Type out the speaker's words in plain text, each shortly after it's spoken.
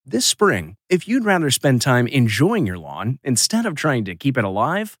This spring, if you'd rather spend time enjoying your lawn instead of trying to keep it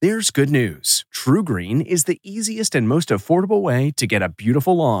alive, there's good news. TruGreen is the easiest and most affordable way to get a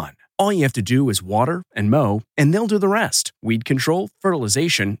beautiful lawn. All you have to do is water and mow, and they'll do the rest. Weed control,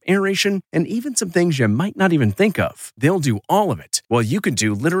 fertilization, aeration, and even some things you might not even think of. They'll do all of it, while you can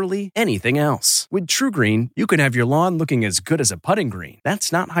do literally anything else. With TruGreen, you can have your lawn looking as good as a putting green.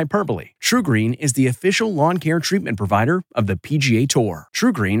 That's not hyperbole. TruGreen is the official lawn care treatment provider of the PGA Tour.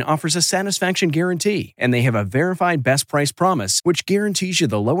 TruGreen offers a satisfaction guarantee, and they have a verified best price promise, which guarantees you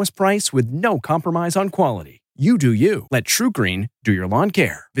the lowest price with no compromise on quality. You do you. Let TruGreen do your lawn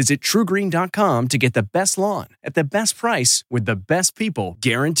care. Visit TruGreen.com to get the best lawn at the best price with the best people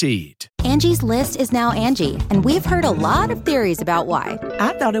guaranteed. Angie's List is now Angie, and we've heard a lot of theories about why.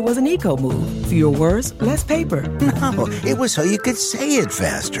 I thought it was an eco move. Fewer words, less paper. No, it was so you could say it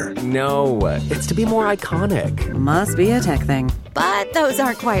faster. No, it's to be more iconic. Must be a tech thing. But those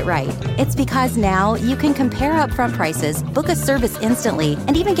aren't quite right. It's because now you can compare upfront prices, book a service instantly,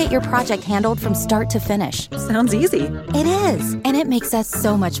 and even get your project handled from start to finish. Sounds easy. It is, and it makes us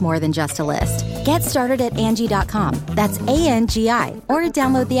so much more than just a list. Get started at Angie.com. That's ANGI, or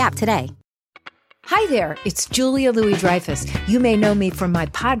download the app today. Hi there, it's Julia Louis-Dreyfus. You may know me from my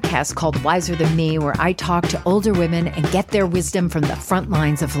podcast called Wiser Than Me, where I talk to older women and get their wisdom from the front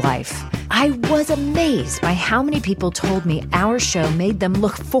lines of life. I was amazed by how many people told me our show made them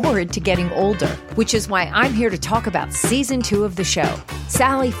look forward to getting older, which is why I'm here to talk about season 2 of the show.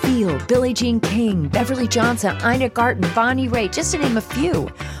 Sally Field, Billie Jean King, Beverly Johnson, Ina Garten, Bonnie Raitt, just to name a few.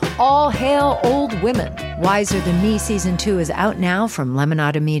 All hail old women. Wiser Than Me season 2 is out now from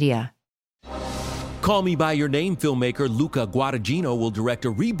Lemonada Media. Call Me By Your Name filmmaker Luca Guadagnino will direct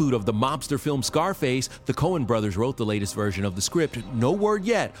a reboot of the mobster film Scarface. The Coen brothers wrote the latest version of the script. No word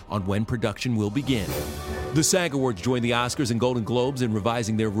yet on when production will begin. The SAG Awards joined the Oscars and Golden Globes in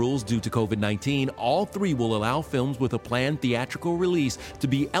revising their rules due to COVID-19. All three will allow films with a planned theatrical release to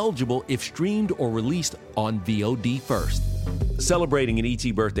be eligible if streamed or released on VOD first. Celebrating an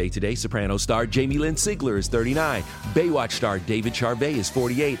E.T. birthday today, Sopranos star Jamie Lynn Sigler is 39, Baywatch star David Charvet is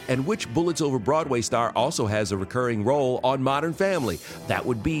 48, and which Bullets Over Broadway star also has a recurring role on Modern Family? That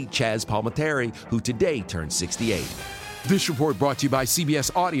would be Chaz Palminteri, who today turns 68. This report brought to you by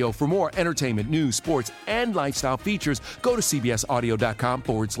CBS Audio. For more entertainment, news, sports, and lifestyle features, go to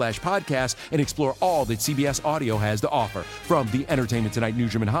cbsaudio.com/podcast and explore all that CBS Audio has to offer. From the Entertainment Tonight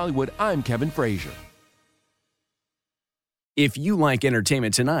newsroom in Hollywood, I'm Kevin Frazier. If you like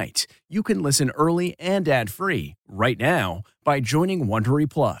Entertainment Tonight, you can listen early and ad-free right now by joining Wondery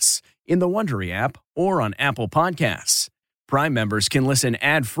Plus in the Wondery app or on Apple Podcasts. Prime members can listen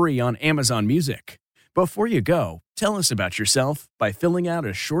ad-free on Amazon Music. Before you go, tell us about yourself by filling out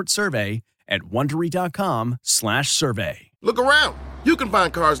a short survey at Wondery.com/survey. Look around. You can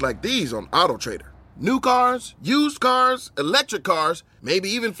find cars like these on AutoTrader. New cars, used cars, electric cars, maybe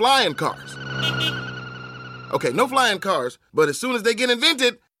even flying cars. Okay, no flying cars, but as soon as they get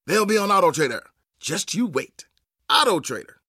invented, they'll be on AutoTrader. Just you wait. AutoTrader.